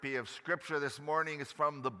copy of Scripture this morning is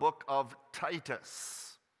from the book of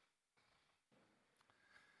Titus.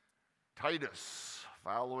 Titus,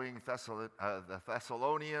 following the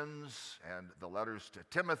Thessalonians and the letters to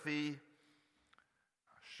Timothy, a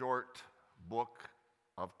short book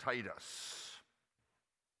of Titus.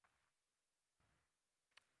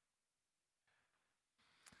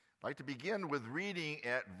 I'd like to begin with reading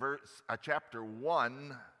at chapter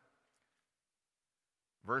 1,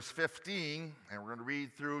 verse 15, and we're going to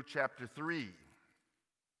read through chapter 3.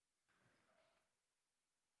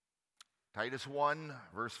 Titus 1,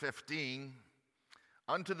 verse 15,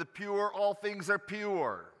 "Unto the pure all things are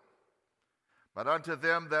pure, but unto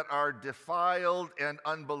them that are defiled and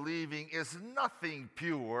unbelieving is nothing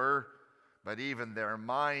pure, but even their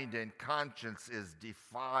mind and conscience is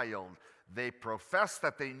defiled. They profess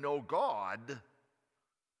that they know God,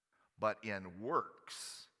 but in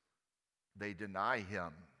works they deny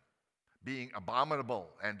him, being abominable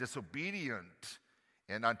and disobedient,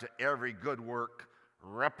 and unto every good work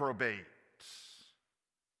reprobate.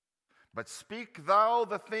 But speak thou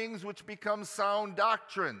the things which become sound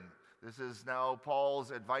doctrine." This is now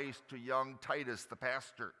Paul's advice to young Titus, the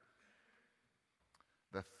pastor.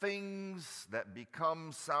 The things that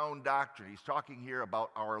become sound doctrine. He's talking here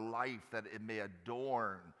about our life, that it may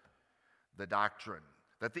adorn the doctrine.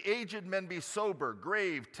 "That the aged men be sober,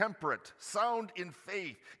 grave, temperate, sound in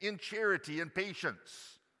faith, in charity, and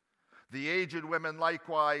patience. The aged women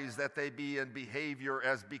likewise, that they be in behavior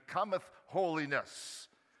as becometh holiness,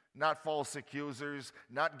 not false accusers,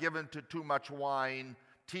 not given to too much wine,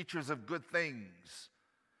 teachers of good things,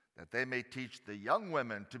 that they may teach the young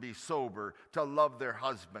women to be sober, to love their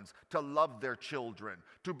husbands, to love their children,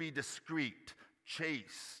 to be discreet,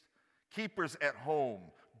 chaste, keepers at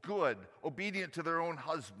home, good, obedient to their own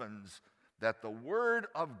husbands, that the word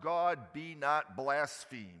of God be not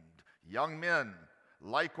blasphemed. Young men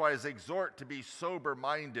likewise exhort to be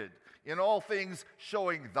sober-minded, in all things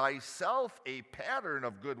showing thyself a pattern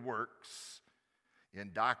of good works,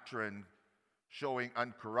 in doctrine showing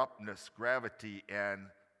uncorruptness, gravity,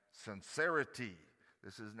 and sincerity."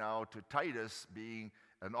 This is now to Titus, being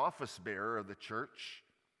an office bearer of the church.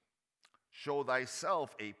 "Show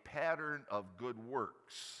thyself a pattern of good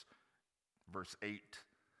works." Verse 8,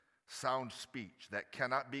 "Sound speech that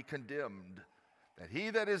cannot be condemned, that he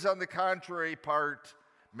that is on the contrary part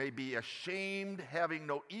may be ashamed, having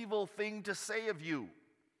no evil thing to say of you.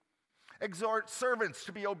 Exhort servants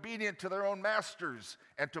to be obedient to their own masters,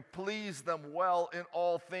 and to please them well in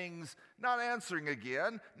all things, not answering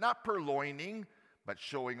again, not purloining, but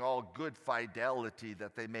showing all good fidelity,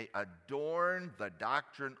 that they may adorn the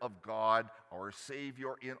doctrine of God our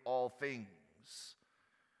Savior in all things.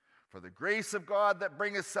 For the grace of God that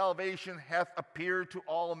bringeth salvation hath appeared to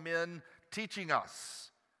all men, teaching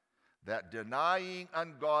us that denying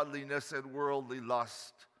ungodliness and worldly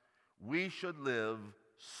lust, we should live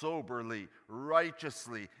soberly,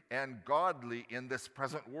 righteously, and godly in this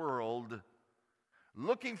present world,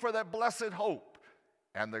 looking for that blessed hope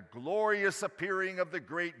and the glorious appearing of the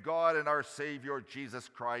great God and our Savior Jesus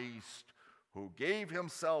Christ, who gave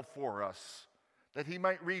himself for us, that he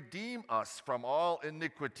might redeem us from all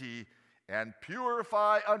iniquity and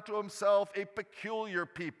purify unto himself a peculiar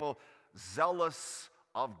people, zealous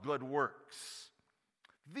of good works.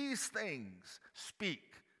 These things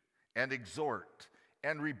speak and exhort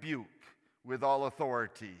and rebuke with all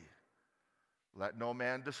authority. Let no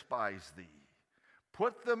man despise thee.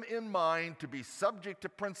 Put them in mind to be subject to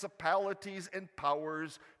principalities and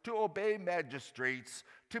powers, to obey magistrates,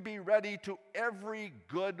 to be ready to every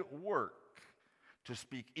good work, to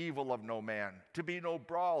speak evil of no man, to be no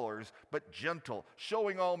brawlers, but gentle,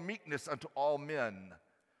 showing all meekness unto all men.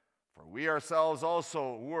 For we ourselves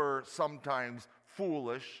also were sometimes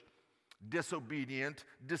foolish, disobedient,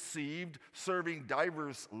 deceived, serving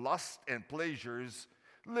divers lusts and pleasures,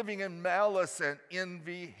 living in malice and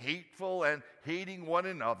envy, hateful and hating one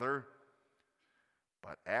another.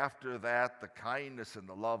 But after that, the kindness and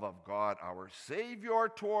the love of God our Savior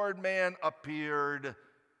toward man appeared,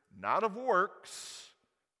 not of works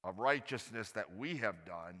of righteousness that we have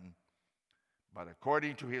done, but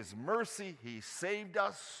according to his mercy he saved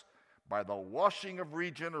us by the washing of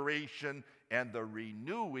regeneration and the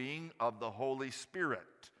renewing of the Holy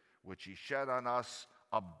Spirit, which he shed on us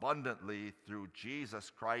abundantly through Jesus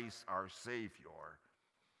Christ our Savior,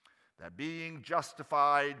 that being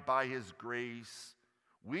justified by his grace,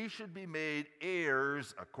 we should be made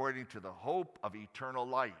heirs according to the hope of eternal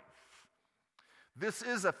life. This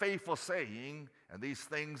is a faithful saying, and these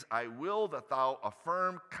things I will that thou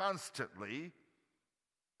affirm constantly,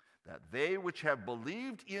 that they which have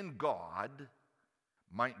believed in God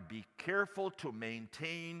might be careful to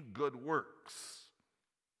maintain good works.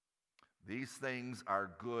 These things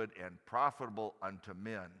are good and profitable unto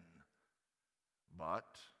men.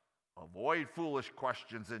 But avoid foolish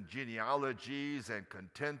questions and genealogies and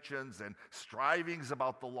contentions and strivings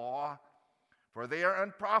about the law, for they are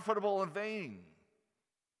unprofitable and vain.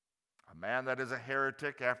 A man that is a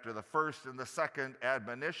heretic after the first and the second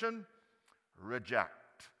admonition,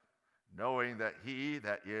 reject, knowing that he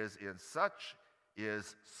that is in such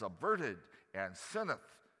is subverted and sinneth,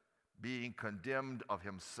 being condemned of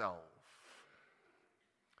himself.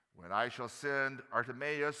 When I shall send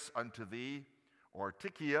Artemaeus unto thee, or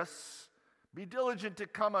Tychicus, be diligent to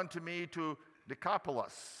come unto me to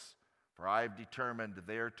Nicopolis, for I have determined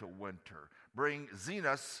there to winter. Bring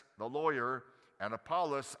Zenas the lawyer and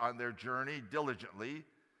Apollos on their journey diligently,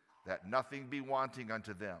 that nothing be wanting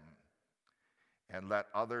unto them. And let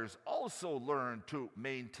others also learn to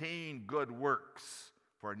maintain good works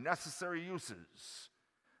for necessary uses,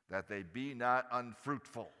 that they be not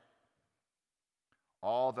unfruitful.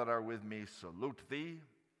 All that are with me salute thee.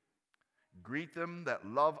 Greet them that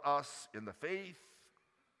love us in the faith.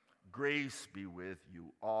 Grace be with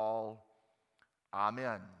you all.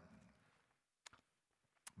 Amen.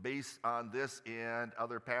 Based on this and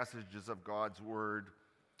other passages of God's Word,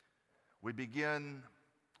 we begin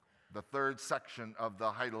the third section of the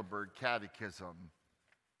Heidelberg Catechism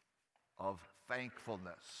of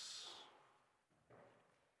thankfulness.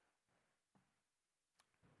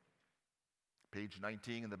 Page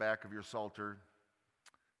 19 in the back of your Psalter,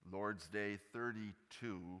 Lord's Day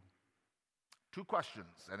 32. 2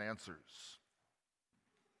 questions and answers.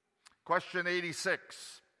 Question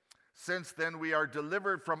 86. Since then we are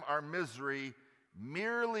delivered from our misery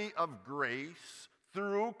merely of grace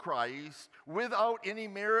through Christ, without any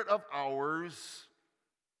merit of ours,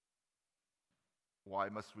 why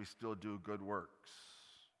must we still do good works?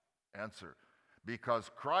 Answer. Because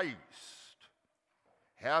Christ,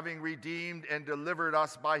 having redeemed and delivered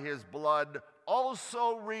us by his blood,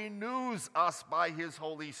 also renews us by his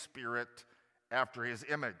Holy Spirit after his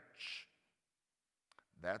image.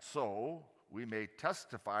 That so we may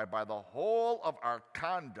testify by the whole of our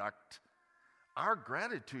conduct our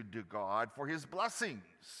gratitude to God for his blessings,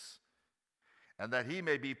 and that he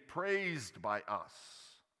may be praised by us.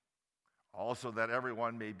 Also that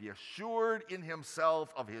everyone may be assured in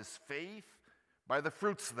himself of his faith by the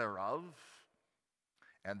fruits thereof,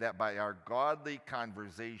 and that by our godly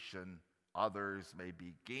conversation others may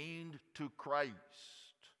be gained to Christ.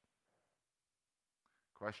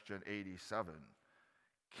 Question 87.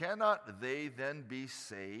 Cannot they then be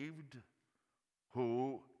saved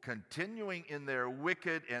who, continuing in their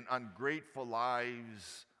wicked and ungrateful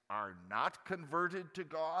lives, are not converted to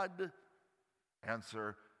God?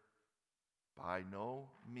 Answer, by no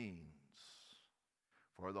means.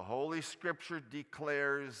 For the Holy Scripture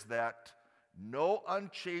declares that no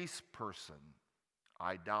unchaste person,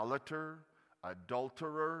 idolater,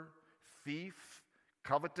 adulterer, thief,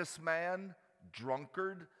 covetous man,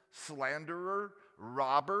 drunkard, slanderer,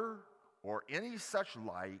 robber, or any such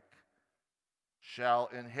like, shall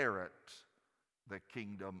inherit the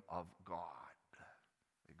kingdom of God.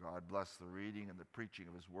 May God bless the reading and the preaching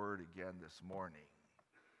of his word again this morning.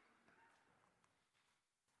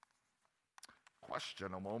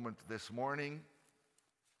 Question a moment this morning.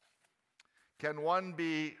 Can one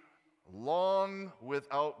be long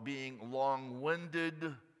without being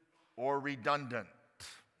long-winded or redundant?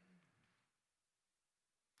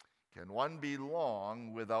 Can one be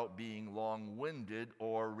long without being long-winded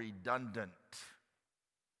or redundant?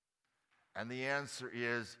 And the answer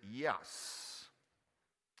is yes.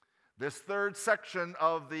 This third section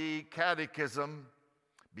of the Catechism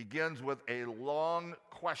begins with a long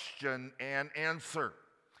question and answer.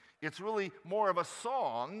 It's really more of a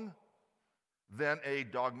song than a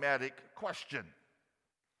dogmatic question.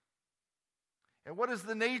 And what is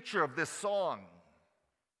the nature of this song?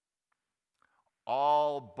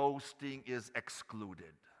 All boasting is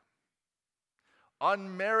excluded.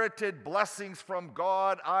 Unmerited blessings from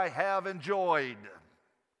God I have enjoyed.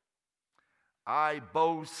 I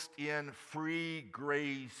boast in free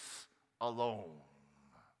grace alone.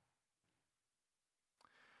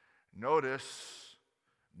 Notice,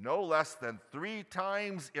 no less than 3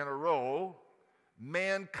 times in a row,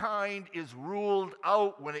 mankind is ruled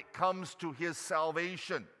out when it comes to his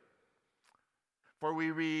salvation. For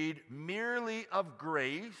we read, merely of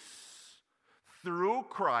grace through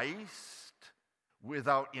Christ,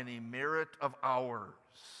 without any merit of ours.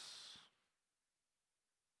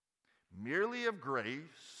 Merely of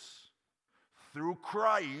grace through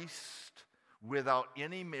Christ, without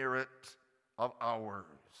any merit of ours.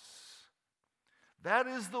 That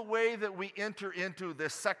is the way that we enter into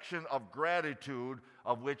this section of gratitude,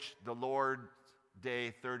 of which the Lord's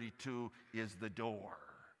Day 32 is the door.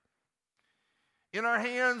 In our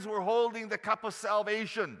hands, we're holding the cup of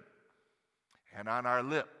salvation, and on our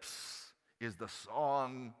lips is the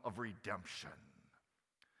song of redemption.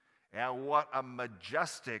 And what a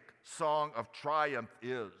majestic song of triumph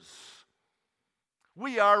is.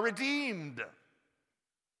 We are redeemed.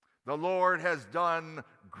 The Lord has done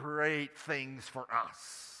great things for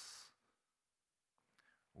us.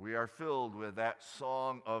 We are filled with that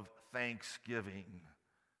song of thanksgiving.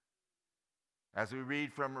 As we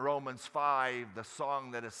read from Romans 5, the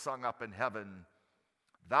song that is sung up in heaven,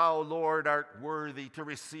 Thou, Lord, art worthy to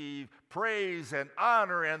receive praise and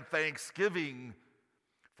honor and thanksgiving,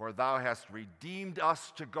 for thou hast redeemed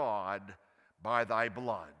us to God by thy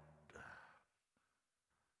blood.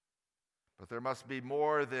 But there must be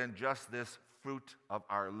more than just this fruit of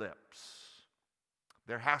our lips.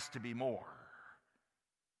 There has to be more.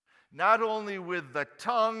 Not only with the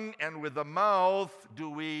tongue and with the mouth do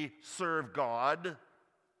we serve God,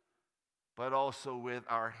 but also with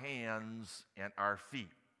our hands and our feet.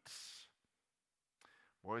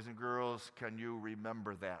 Boys and girls, can you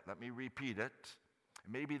remember that? Let me repeat it.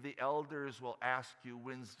 Maybe the elders will ask you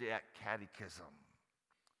Wednesday at catechism.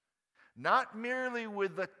 Not merely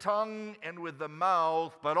with the tongue and with the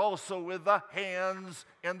mouth, but also with the hands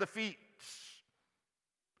and the feet.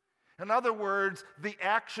 In other words, the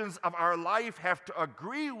actions of our life have to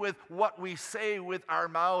agree with what we say with our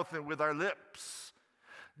mouth and with our lips.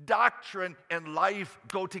 Doctrine and life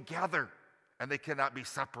go together, and they cannot be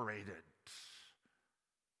separated.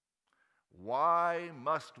 Why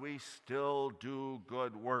must we still do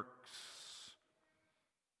good works?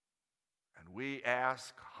 And we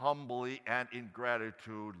ask humbly and in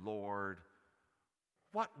gratitude, Lord,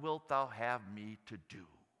 what wilt thou have me to do?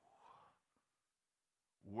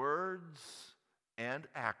 Words and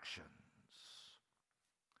actions.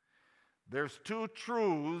 There's two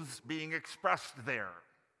truths being expressed there.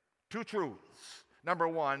 Two truths. Number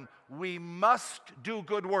one, we must do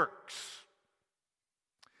good works.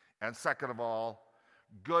 And second of all,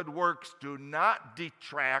 good works do not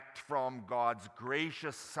detract from God's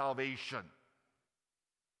gracious salvation.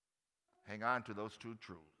 Hang on to those two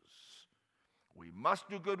truths. We must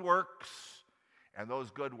do good works, and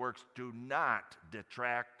those good works do not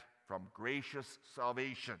detract from gracious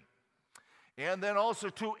salvation. And then also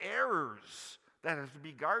two errors that have to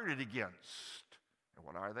be guarded against. And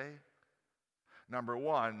what are they? Number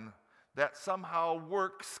one, that somehow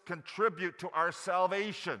works contribute to our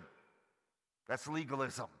salvation. That's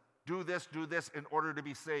legalism. Do this in order to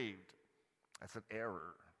be saved. That's an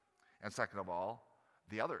error. And second of all,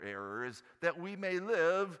 the other error is that we may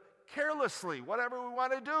live carelessly, whatever we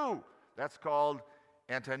want to do. That's called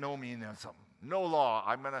antinomianism. No law.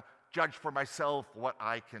 I'm going to judge for myself what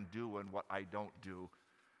I can do and what I don't do,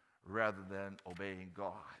 rather than obeying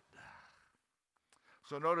God.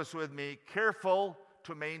 So notice with me, careful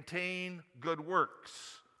to maintain good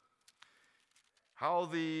works. How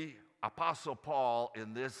the Apostle Paul,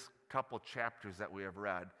 in this couple chapters that we have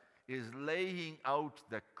read, is laying out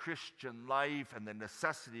the Christian life and the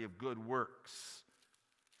necessity of good works.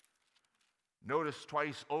 Notice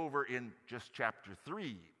twice over in just chapter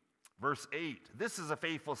 3, verse 8. This is a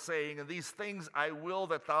faithful saying, and these things I will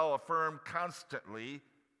that thou affirm constantly,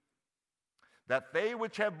 that they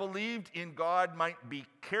which have believed in God might be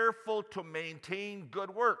careful to maintain good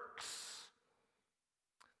works.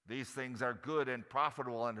 These things are good and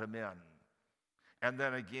profitable unto men. And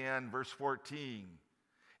then again, verse 14,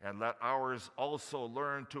 and let ours also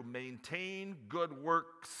learn to maintain good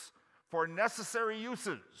works for necessary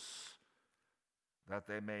uses, that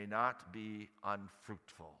they may not be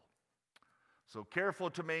unfruitful. So careful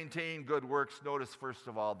to maintain good works. Notice, first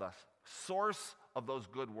of all, the source of those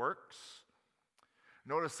good works.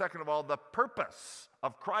 Notice, second of all, the purpose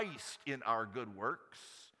of Christ in our good works.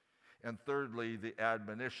 And thirdly, the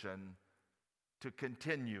admonition to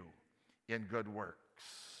continue in good works.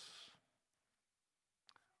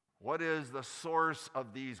 What is the source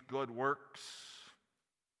of these good works?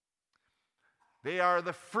 They are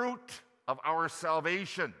the fruit of our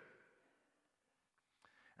salvation.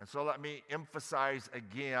 And so let me emphasize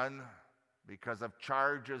again, because of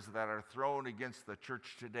charges that are thrown against the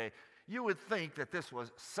church today, you would think that this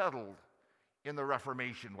was settled in the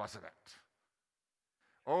Reformation, wasn't it?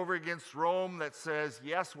 Over against Rome that says,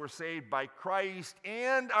 yes, we're saved by Christ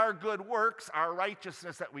and our good works, our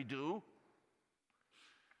righteousness that we do.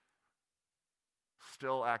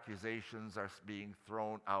 Still accusations are being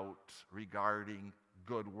thrown out regarding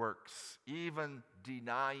good works, even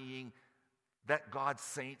denying that God's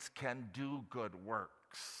saints can do good works.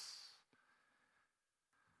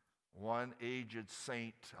 One aged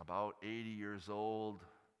saint, about 80 years old,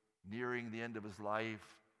 nearing the end of his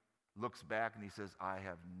life, looks back and he says, I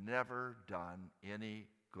have never done any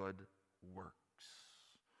good works.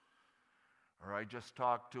 Or I just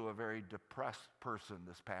talked to a very depressed person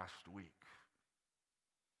this past week.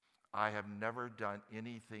 I have never done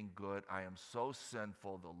anything good. I am so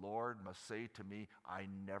sinful. The Lord must say to me, I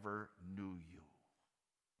never knew you.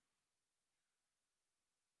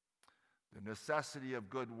 The necessity of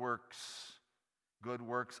good works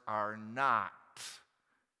are not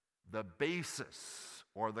the basis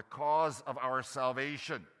or the cause of our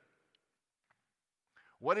salvation.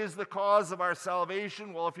 What is the cause of our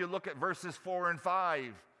salvation? Well, if you look at verses 4 and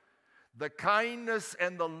 5, the kindness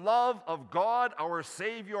and the love of God, our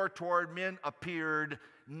Savior, toward men appeared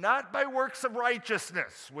not by works of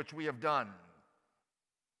righteousness, which we have done.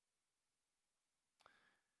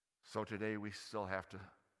 So today we still have to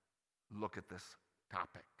look at this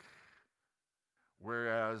topic.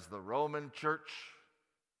 Whereas the Roman Church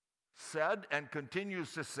said and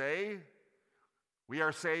continues to say, we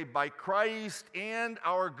are saved by Christ and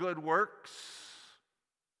our good works.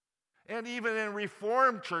 And even in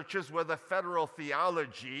Reformed churches with a federal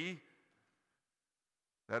theology,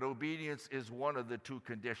 that obedience is one of the two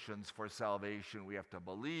conditions for salvation. We have to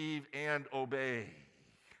believe and obey.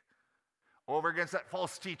 Over against that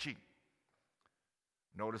false teaching.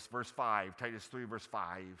 Notice verse 5, Titus 3, verse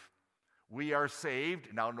 5. We are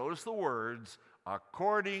saved, now notice the words,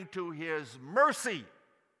 according to his mercy.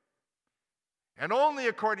 And only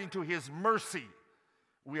according to his mercy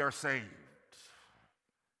we are saved.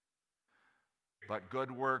 But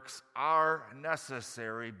good works are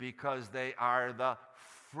necessary because they are the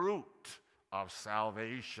fruit of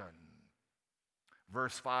salvation.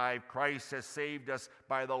 Verse 5, Christ has saved us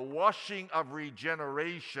by the washing of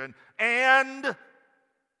regeneration, and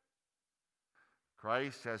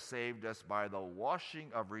Christ has saved us by the washing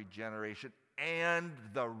of regeneration and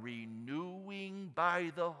the renewing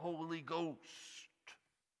by the Holy Ghost.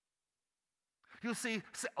 You see,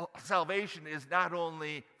 salvation is not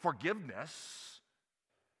only forgiveness,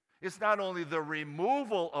 it's not only the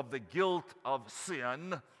removal of the guilt of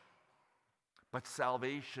sin, but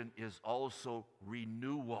salvation is also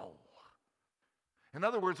renewal. In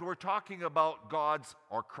other words, we're talking about God's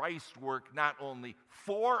or Christ's work not only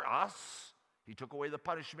for us, he took away the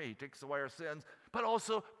punishment, he takes away our sins, but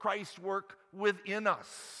also Christ's work within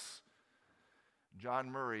us.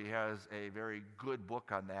 John Murray has a very good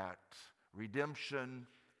book on that. Redemption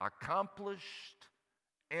accomplished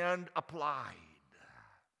and applied.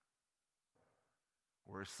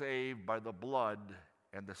 We're saved by the blood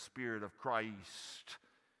and the Spirit of Christ,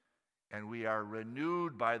 and we are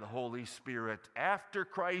renewed by the Holy Spirit. After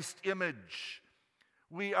Christ's image,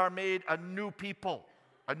 we are made a new people,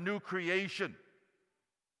 a new creation,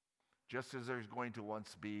 just as there's going to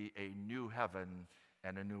once be a new heaven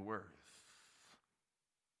and a new earth.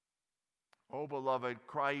 Oh, beloved,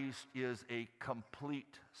 Christ is a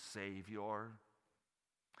complete Savior.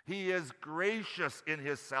 He is gracious in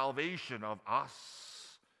his salvation of us.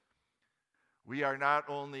 We are not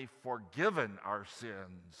only forgiven our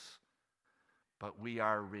sins, but we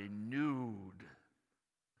are renewed.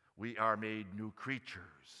 We are made new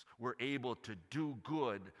creatures. We're able to do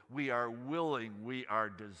good. We are willing. We are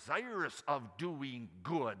desirous of doing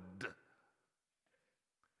good.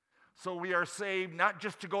 So we are saved not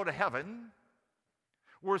just to go to heaven.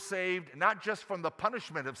 We're saved not just from the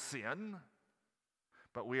punishment of sin,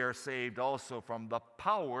 but we are saved also from the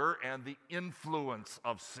power and the influence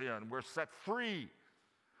of sin. We're set free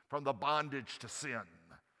from the bondage to sin.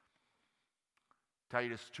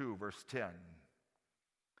 Titus 2, verse 10.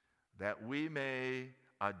 That we may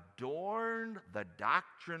adorn the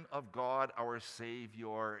doctrine of God our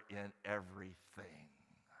Savior in everything.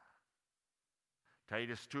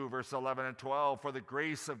 Titus 2, verse 11 and 12. For the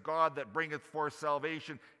grace of God that bringeth forth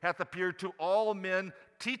salvation hath appeared to all men,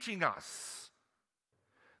 teaching us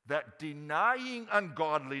that denying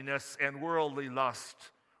ungodliness and worldly lust,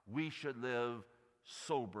 we should live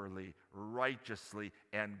soberly, righteously,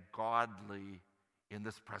 and godly in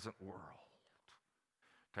this present world.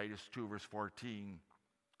 Titus 2, verse 14,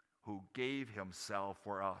 who gave himself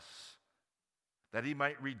for us, that he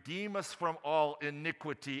might redeem us from all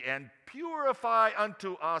iniquity and purify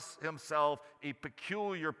unto us himself a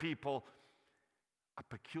peculiar people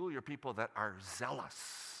that are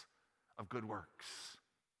zealous of good works.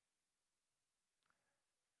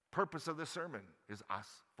 Purpose of this sermon is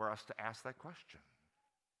for us to ask that question.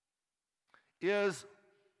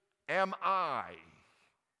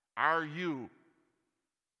 Are you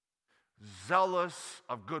zealous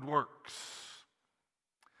of good works.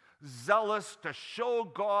 Zealous to show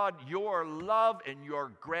God your love and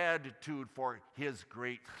your gratitude for his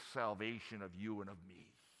great salvation of you and of me.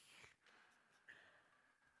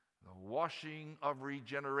 The washing of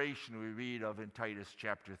regeneration we read of in Titus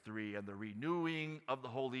chapter 3, and the renewing of the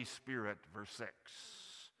Holy Spirit, verse 6.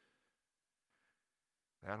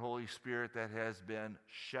 That Holy Spirit that has been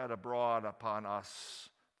shed abroad upon us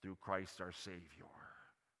through Christ our Savior.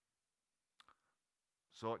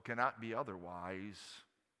 So it cannot be otherwise.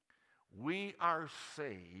 We are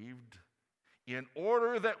saved in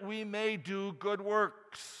order that we may do good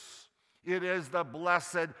works. It is the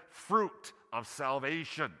blessed fruit of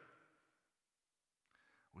salvation.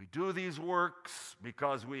 We do these works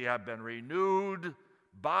because we have been renewed,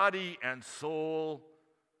 body and soul,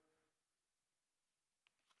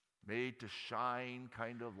 made to shine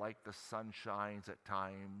kind of like the sun shines at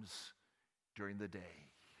times during the day.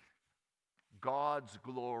 God's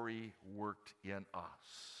glory worked in us.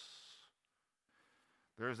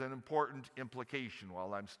 There's an important implication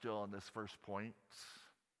while I'm still on this first point.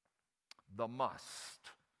 The must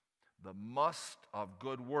of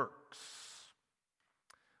good works.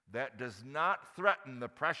 That does not threaten the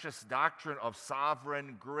precious doctrine of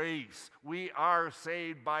sovereign grace. We are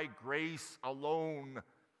saved by grace alone.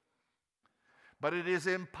 But it is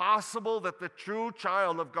impossible that the true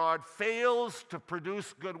child of God fails to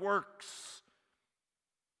produce good works.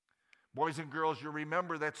 Boys and girls, you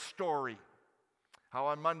remember that story. How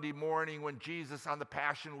on Monday morning when Jesus on the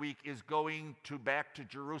Passion Week is going back to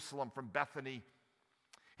Jerusalem from Bethany,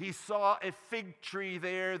 he saw a fig tree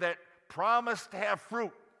there that promised to have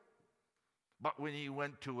fruit. But when he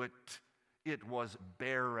went to it, it was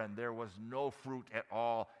barren. There was no fruit at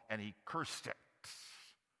all, and he cursed it.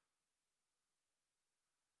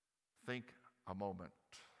 Think a moment.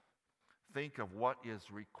 Think of what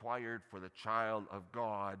is required for the child of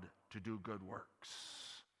God to do good works.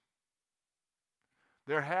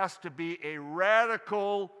 There has to be a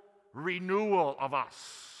radical renewal of us.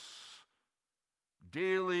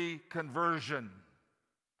 Daily conversion.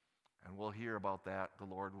 And we'll hear about that, the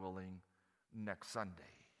Lord willing, next Sunday.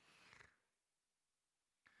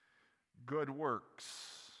 Good works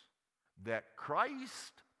that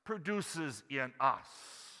Christ produces in us.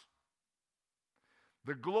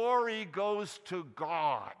 The glory goes to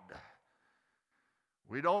God.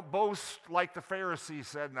 We don't boast like the Pharisees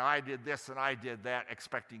said, and I did this and I did that,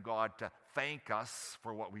 expecting God to thank us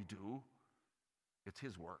for what we do. It's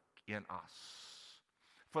his work in us.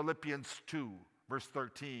 Philippians 2, verse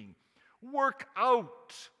 13. Work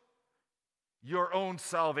out your own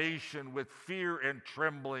salvation with fear and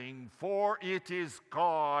trembling, for it is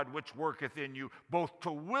God which worketh in you, both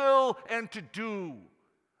to will and to do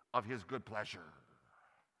of his good pleasure.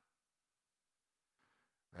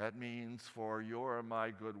 That means for your and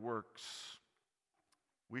my good works,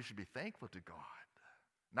 we should be thankful to God,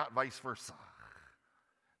 not vice versa.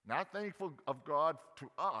 Not thankful of God to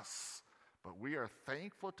us, but we are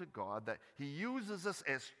thankful to God that he uses us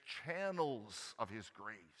as channels of his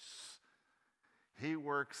grace. He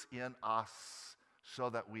works in us so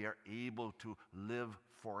that we are able to live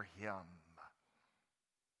for him.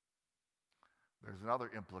 There's another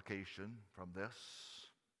implication from this.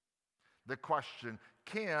 The question,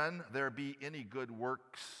 can there be any good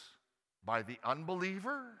works by the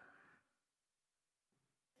unbeliever?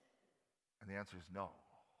 And the answer is no.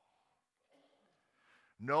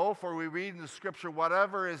 No, for we read in the scripture,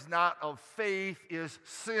 whatever is not of faith is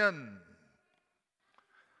sin.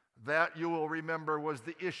 That, you will remember, was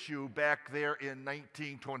the issue back there in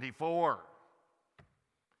 1924.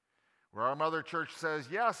 Where our mother church says,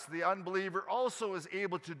 yes, the unbeliever also is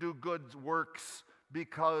able to do good works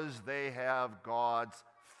because they have God's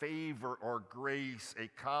favor or grace, a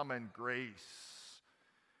common grace.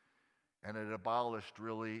 And it abolished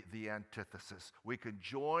really the antithesis. We could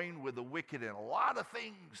join with the wicked in a lot of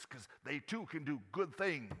things because they too can do good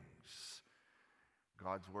things.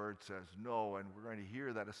 God's word says no, and we're going to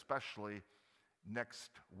hear that especially next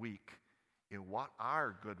week in what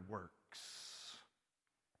are good works.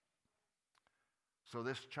 So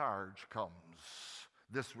this charge comes.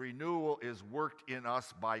 This renewal is worked in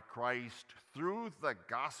us by Christ through the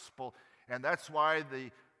gospel, and that's why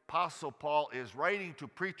the Apostle Paul is writing to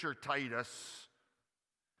preacher Titus.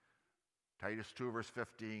 Titus 2 verse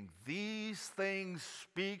 15, these things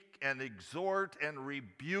speak and exhort and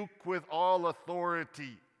rebuke with all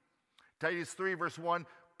authority. Titus 3 verse 1,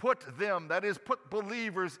 put them, that is, put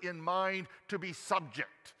believers in mind to be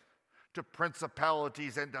subject to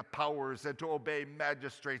principalities and to powers and to obey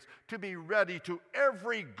magistrates, to be ready to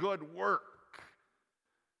every good work.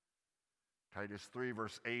 Titus 3,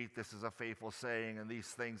 verse 8, this is a faithful saying, and these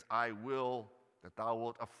things I will that thou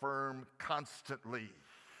wilt affirm constantly.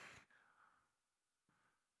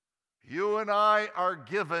 You and I are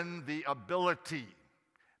given the ability,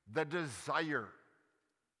 the desire,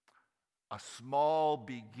 a small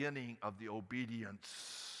beginning of the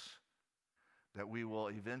obedience that we will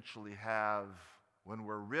eventually have when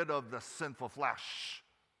we're rid of the sinful flesh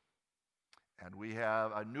and we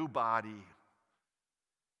have a new body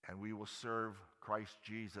and we will serve Christ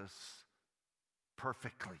Jesus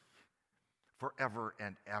perfectly forever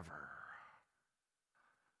and ever.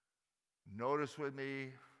 Notice with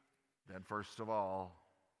me, then first of all,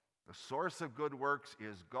 the source of good works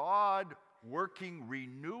is God working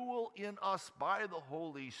renewal in us by the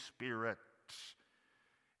Holy Spirit,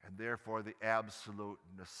 and therefore the absolute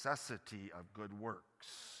necessity of good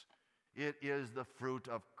works. It is the fruit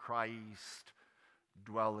of Christ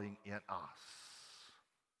dwelling in us.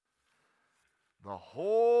 The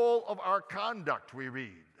whole of our conduct, we read,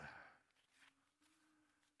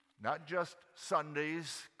 not just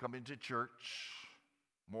Sundays coming to church,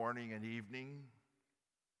 morning and evening,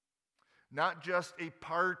 not just a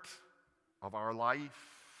part of our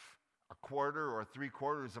life, a quarter or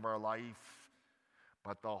 3/4 of our life,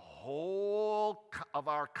 but the whole of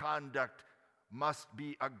our conduct must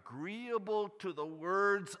be agreeable to the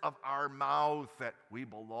words of our mouth that we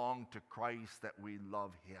belong to Christ, that we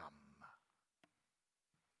love Him.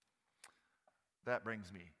 That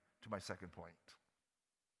brings me to my second point.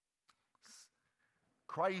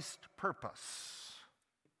 Christ's purpose.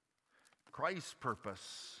 Christ's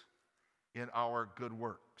purpose in our good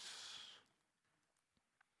works.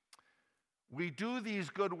 We do these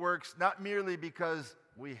good works not merely because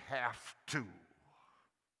we have to.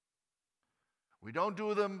 We don't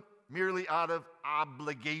do them merely out of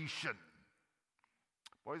obligation.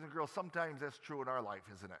 Boys and girls, sometimes that's true in our life,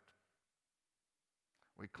 isn't it?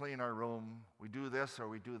 We clean our room, we do this or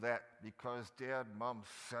we do that because Dad, Mom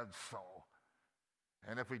said so.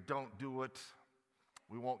 And if we don't do it,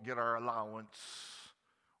 we won't get our allowance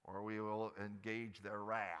or we will engage their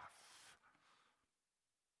wrath.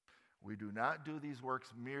 We do not do these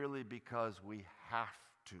works merely because we have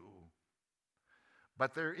to.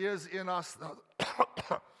 But there is in us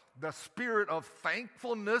the spirit of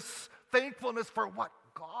thankfulness for what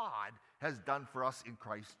God has done for us in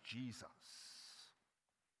Christ Jesus.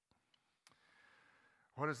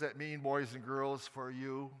 What does that mean, boys and girls, for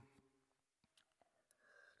you?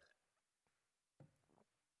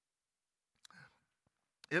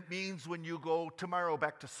 It means when you go tomorrow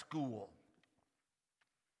back to school,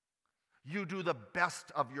 you do the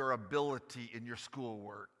best of your ability in your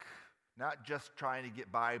schoolwork, not just trying to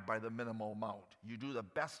get by the minimal amount. You do the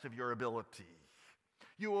best of your ability.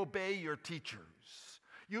 You obey your teachers.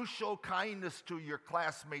 You show kindness to your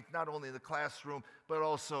classmates, not only in the classroom, but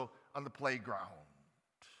also on the playground.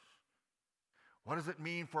 What does it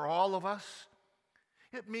mean for all of us?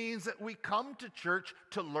 It means that we come to church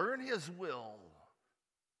to learn His will,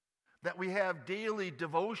 that we have daily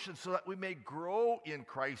devotion so that we may grow in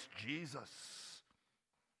Christ Jesus.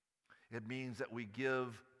 It means that we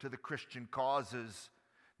give to the Christian causes,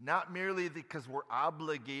 not merely because we're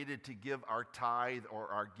obligated to give our tithe or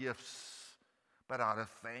our gifts, but out of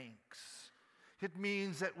thanks. It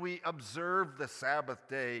means that we observe the Sabbath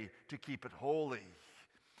day to keep it holy.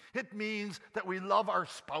 It means that we love our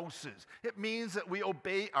spouses. It means that we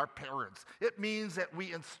obey our parents. It means that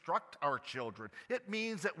we instruct our children. It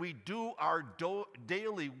means that we do our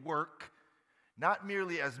daily work, not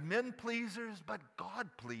merely as men pleasers, but God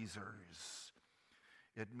pleasers.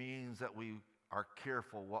 It means that we are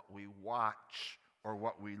careful what we watch or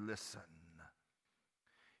what we listen.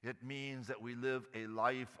 It means that we live a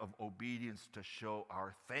life of obedience to show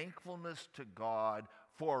our thankfulness to God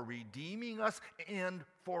for redeeming us and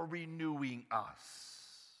for renewing us.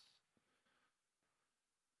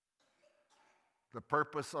 The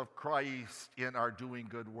purpose of Christ in our doing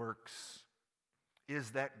good works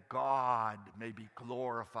is that God may be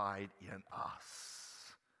glorified in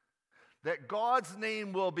us. That God's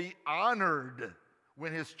name will be honored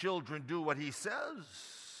when His children do what He says.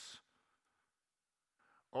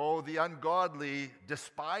 Oh, the ungodly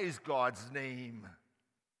despise God's name.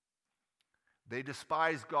 They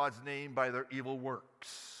despise God's name by their evil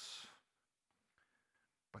works.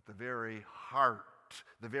 But the very heart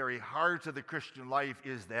of the Christian life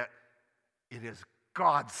is that it is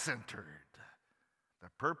God-centered. The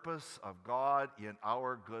purpose of God in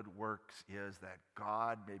our good works is that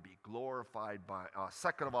God may be glorified by us.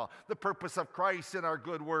 Second of all, the purpose of Christ in our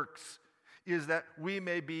good works is that we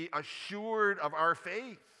may be assured of our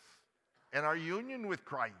faith and our union with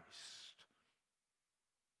Christ.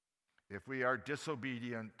 If we are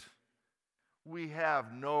disobedient, we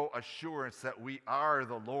have no assurance that we are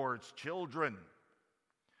the Lord's children.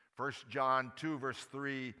 1 John 2, verse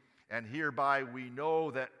 3, and hereby we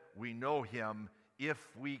know that we know him if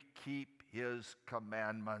we keep his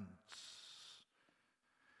commandments.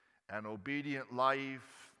 An obedient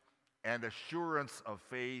life and assurance of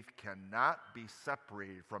faith cannot be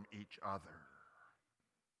separated from each other.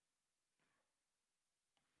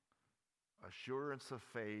 Assurance of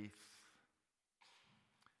faith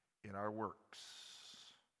in our works.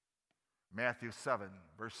 Matthew 7,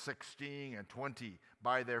 verse 16 and 20,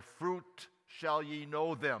 by their fruit shall ye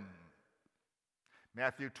know them.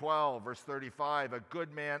 Matthew 12, verse 35, a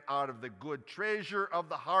good man out of the good treasure of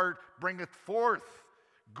the heart bringeth forth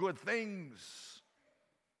good things.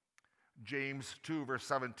 James 2, verse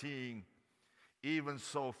 17, even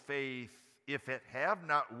so faith, if it have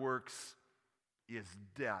not works, is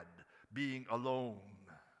dead, being alone.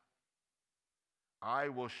 I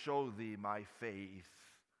will show thee my faith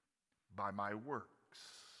by my works.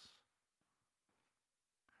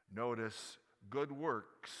 Notice, good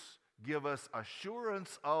works give us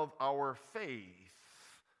assurance of our faith,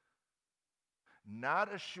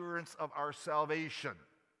 not assurance of our salvation.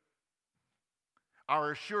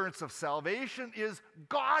 Our assurance of salvation is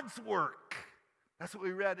God's work. That's what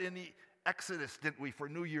we read in the Exodus, didn't we, for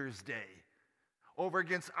New Year's Day? Over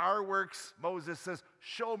against our works, Moses says,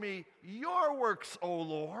 show me your works, O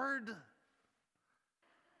Lord.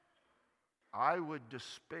 I would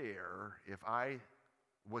despair if I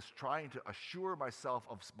was trying to assure myself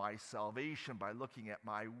of my salvation by looking at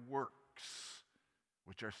my works,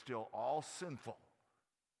 which are still all sinful.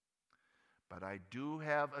 But I do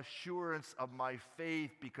have assurance of my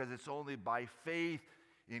faith because it's only by faith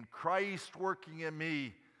in Christ working in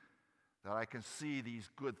me that I can see these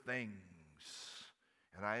good things.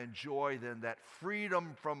 And I enjoy then that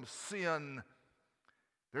freedom from sin.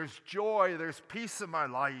 There's joy, there's peace in my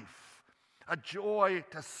life, a joy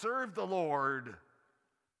to serve the Lord.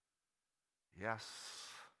 Yes,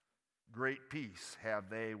 great peace have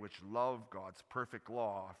they which love God's perfect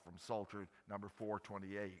law, from Psalter number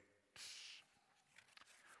 428.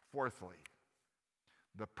 Fourthly,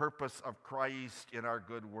 the purpose of Christ in our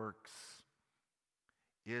good works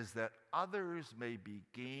is that others may be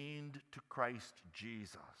gained to Christ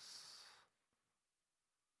Jesus.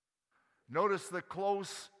 Notice the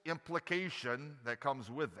close implication that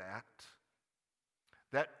comes with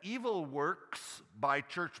that evil works by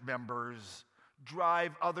church members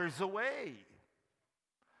drive others away.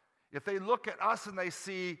 If they look at us and they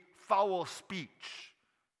see foul speech,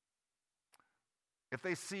 if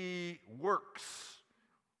they see works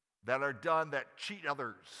that are done that cheat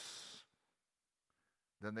others,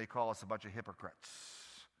 then they call us a bunch of hypocrites.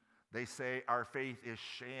 They say our faith is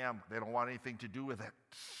sham. They don't want anything to do with it.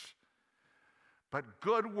 But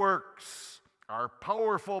good works are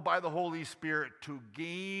powerful by the Holy Spirit to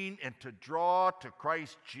gain and to draw to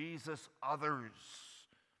Christ Jesus others.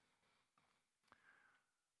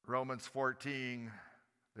 Romans 14,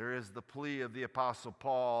 there is the plea of the Apostle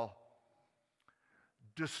Paul,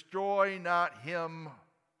 destroy not him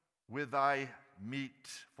with thy meat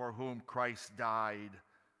for whom Christ died.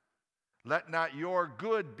 Let not your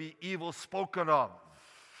good be evil spoken of.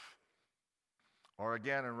 Or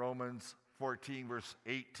again in Romans 14, verse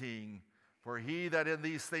 18, for he that in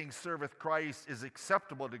these things serveth Christ is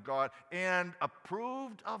acceptable to God and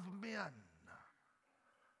approved of men.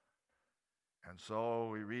 And so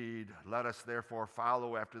we read, let us therefore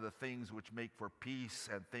follow after the things which make for peace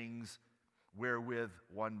and things wherewith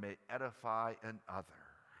one may edify another.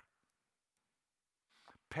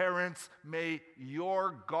 Parents, may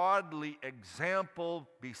your godly example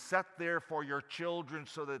be set there for your children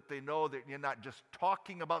so that they know that you're not just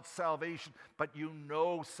talking about salvation, but you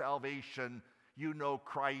know salvation, you know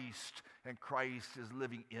Christ, and Christ is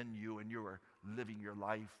living in you, and you are living your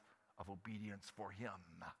life of obedience for him.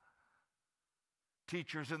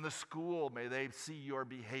 Teachers in the school, may they see your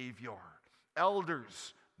behavior.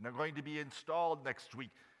 Elders, they're going to be installed next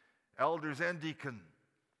week. Elders and deacon,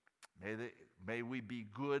 may we be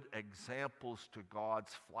good examples to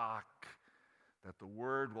God's flock, that the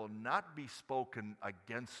word will not be spoken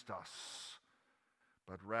against us,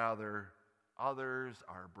 but rather others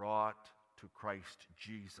are brought to Christ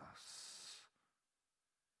Jesus.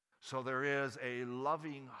 So there is a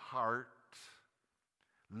loving heart,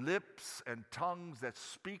 lips and tongues that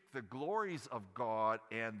speak the glories of God,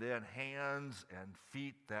 and then hands and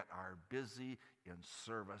feet that are busy in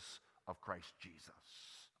service of Christ Jesus.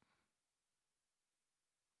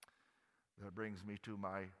 That brings me to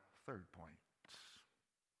my third point.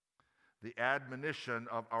 The admonition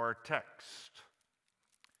of our text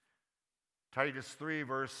Titus 3,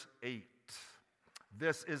 verse 8.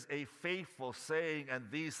 This is a faithful saying, and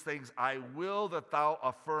these things I will that thou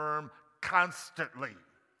affirm constantly,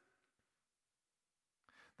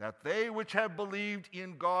 that they which have believed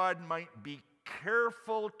in God might be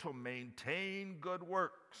careful to maintain good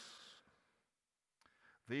works.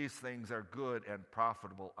 These things are good and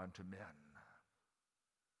profitable unto men.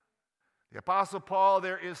 The Apostle Paul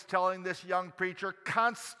there is telling this young preacher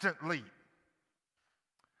constantly,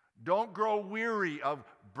 don't grow weary of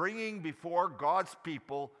bringing before God's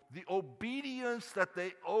people the obedience that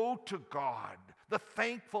they owe to God, the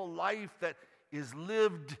thankful life that is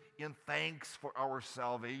lived in thanks for our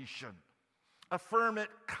salvation. Affirm it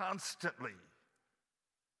constantly,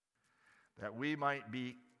 that we might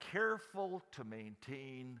be careful to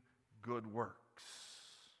maintain good works.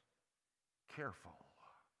 Careful.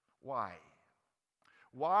 Why?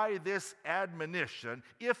 Why this admonition,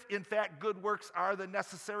 if in fact good works are the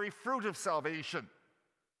necessary fruit of salvation?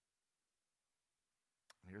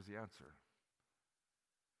 And here's the answer.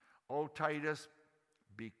 O Titus,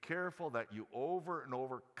 be careful that you over and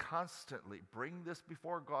over constantly bring this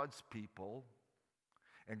before God's people,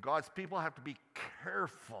 and God's people have to be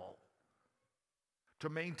careful to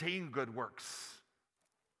maintain good works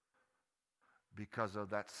because of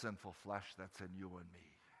that sinful flesh that's in you and me.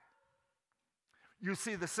 You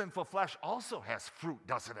see, the sinful flesh also has fruit,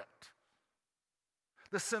 doesn't it?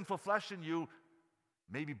 The sinful flesh in you,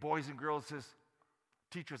 maybe boys and girls, says,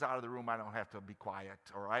 teacher's out of the room, I don't have to be quiet,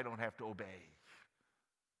 or I don't have to obey.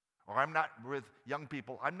 Or I'm not with young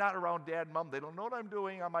people, I'm not around dad and mom, they don't know what I'm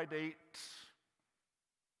doing on my date.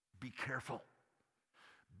 Be careful.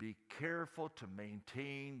 Be careful to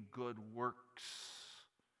maintain good works,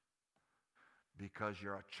 because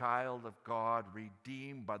you're a child of God,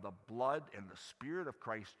 redeemed by the blood and the Spirit of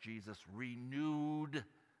Christ Jesus, renewed,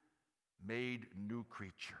 made new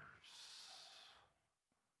creatures.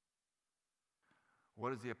 What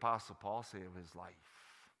does the Apostle Paul say of his life?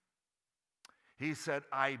 He said,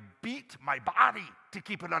 I beat my body to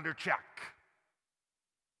keep it under check.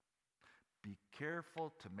 Be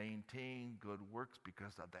careful to maintain good works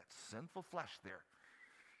because of that sinful flesh there.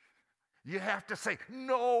 You have to say,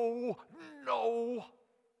 no,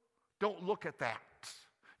 don't look at that.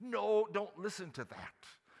 No, don't listen to that.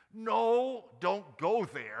 No, don't go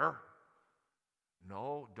there.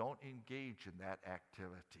 No, don't engage in that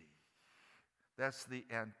activity. That's the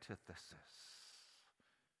antithesis.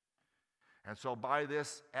 And so by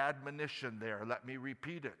this admonition there, let me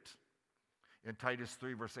repeat it. In Titus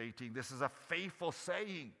 3, verse 18, this is a faithful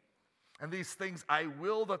saying. And these things I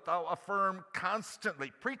will that thou affirm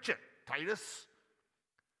constantly. Preach it, Titus.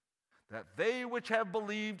 That they which have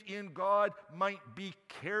believed in God might be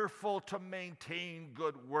careful to maintain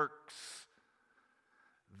good works.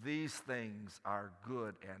 These things are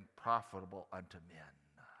good and profitable unto men.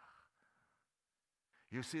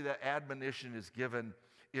 You see, that admonition is given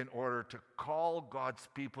in order to call God's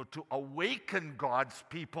people, to awaken God's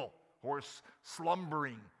people who are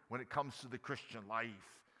slumbering when it comes to the Christian life,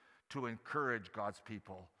 to encourage God's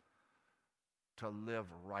people to live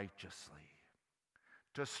righteously,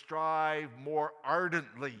 to strive more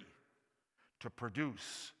ardently to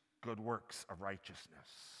produce good works of righteousness.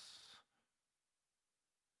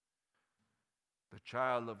 The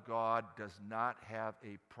child of God does not have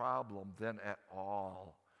a problem then at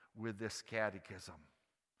all with this catechism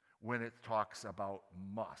when it talks about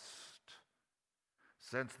must.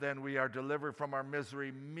 Since then we are delivered from our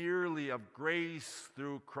misery merely of grace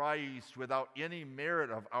through Christ without any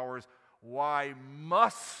merit of ours, why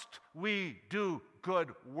must we do good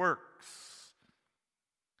works?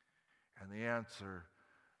 And the answer,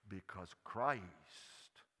 because Christ,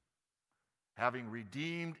 having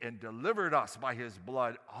redeemed and delivered us by his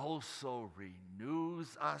blood, also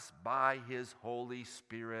renews us by his Holy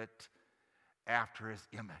Spirit after his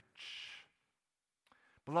image.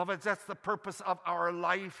 Beloveds, that's the purpose of our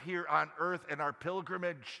life here on earth and our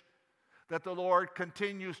pilgrimage, that the Lord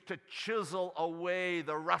continues to chisel away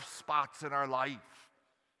the rough spots in our life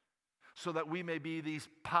so that we may be these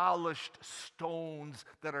polished stones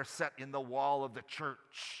that are set in the wall of the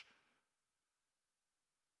church,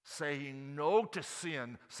 saying no to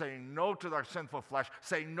sin, saying no to our sinful flesh,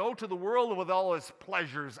 saying no to the world with all its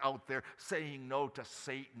pleasures out there, saying no to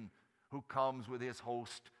Satan who comes with his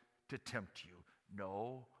host to tempt you.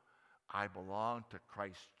 No, I belong to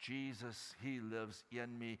Christ Jesus. He lives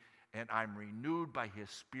in me, and I'm renewed by his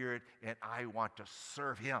Spirit, and I want to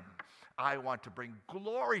serve him. I want to bring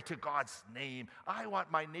glory to God's name. I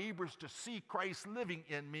want my neighbors to see Christ living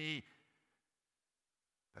in me,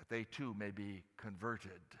 that they too may be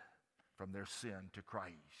converted from their sin to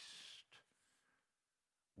Christ.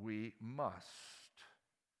 we must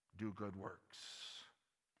do good works.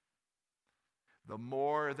 The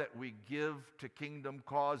more that we give to kingdom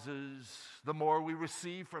causes, the more we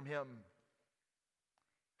receive from Him.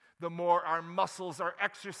 The more our muscles are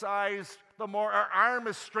exercised, the more our arm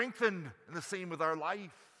is strengthened, and the same with our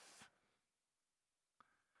life.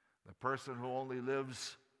 The person who only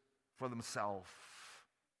lives for themselves,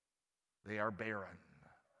 they are barren.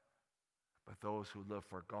 But those who live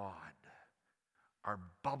for God are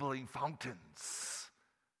bubbling fountains,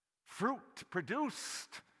 fruit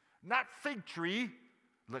produced, not fig tree,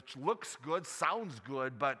 which looks good, sounds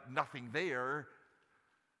good, but nothing there,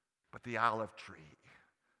 but the olive tree.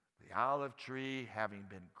 The olive tree, having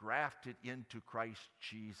been grafted into Christ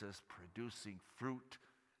Jesus, producing fruit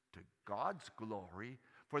to God's glory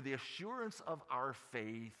for the assurance of our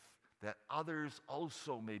faith, that others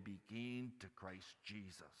also may be gained to Christ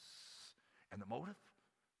Jesus. And the motive?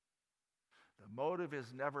 The motive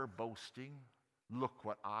is never boasting, look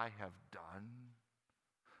what I have done,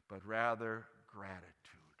 but rather gratitude.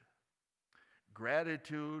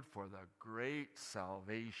 Gratitude for the great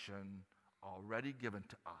salvation already given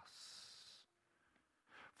to us.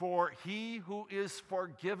 For he who is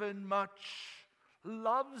forgiven much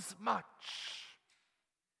loves much.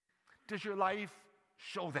 Does your life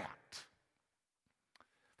show that?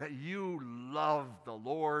 That you love the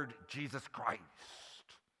Lord Jesus Christ?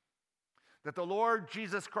 That the Lord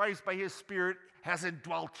Jesus Christ, by His Spirit, has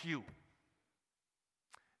indwelt you?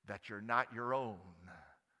 That you're not your own,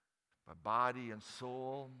 but body and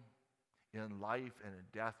soul, in life and in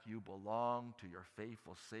death, you belong to your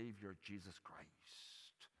faithful Savior, Jesus Christ.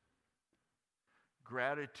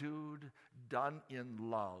 Gratitude done in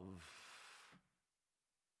love.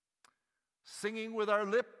 Singing with our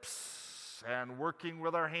lips and working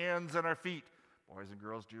with our hands and our feet. Boys and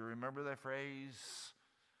girls, do you remember that phrase?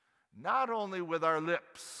 Not only with our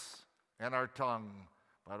lips and our tongue,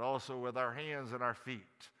 but also with our hands and our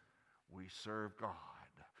feet, we serve God.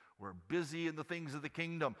 We're busy in the things of the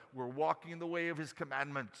kingdom. We're walking in the way of His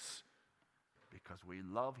commandments because we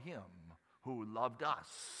love Him who loved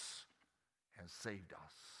us and saved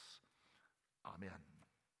us. Amen.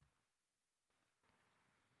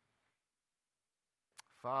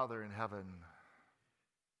 Father in heaven,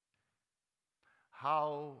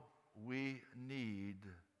 how we need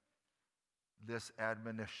this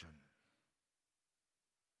admonition.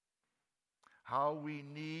 How we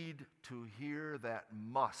need to hear that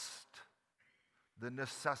must, the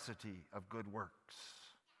necessity of good works.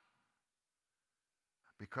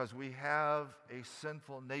 Because we have a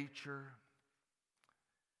sinful nature.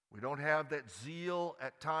 We don't have that zeal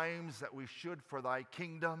at times that we should for Thy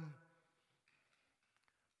kingdom.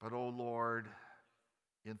 But, O Lord,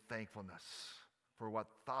 in thankfulness for what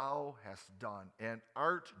Thou hast done and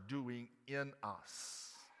art doing in us,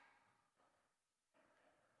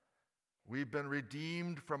 we've been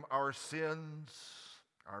redeemed from our sins.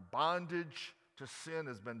 Our bondage to sin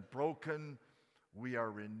has been broken. We are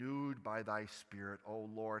renewed by Thy Spirit. Oh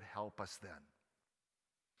Lord, help us then.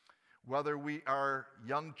 Whether we are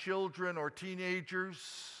young children or teenagers,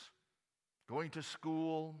 going to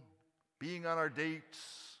school, being on our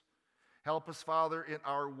dates, help us, Father, in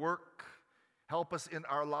our work. Help us in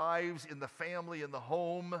our lives, in the family, in the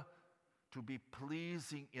home, to be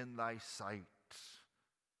pleasing in Thy sight.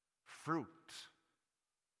 Fruit,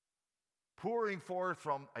 pouring forth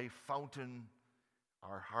from a fountain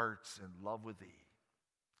our hearts in love with Thee.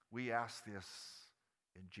 We ask this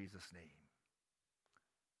in Jesus' name.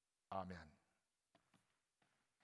 Amen.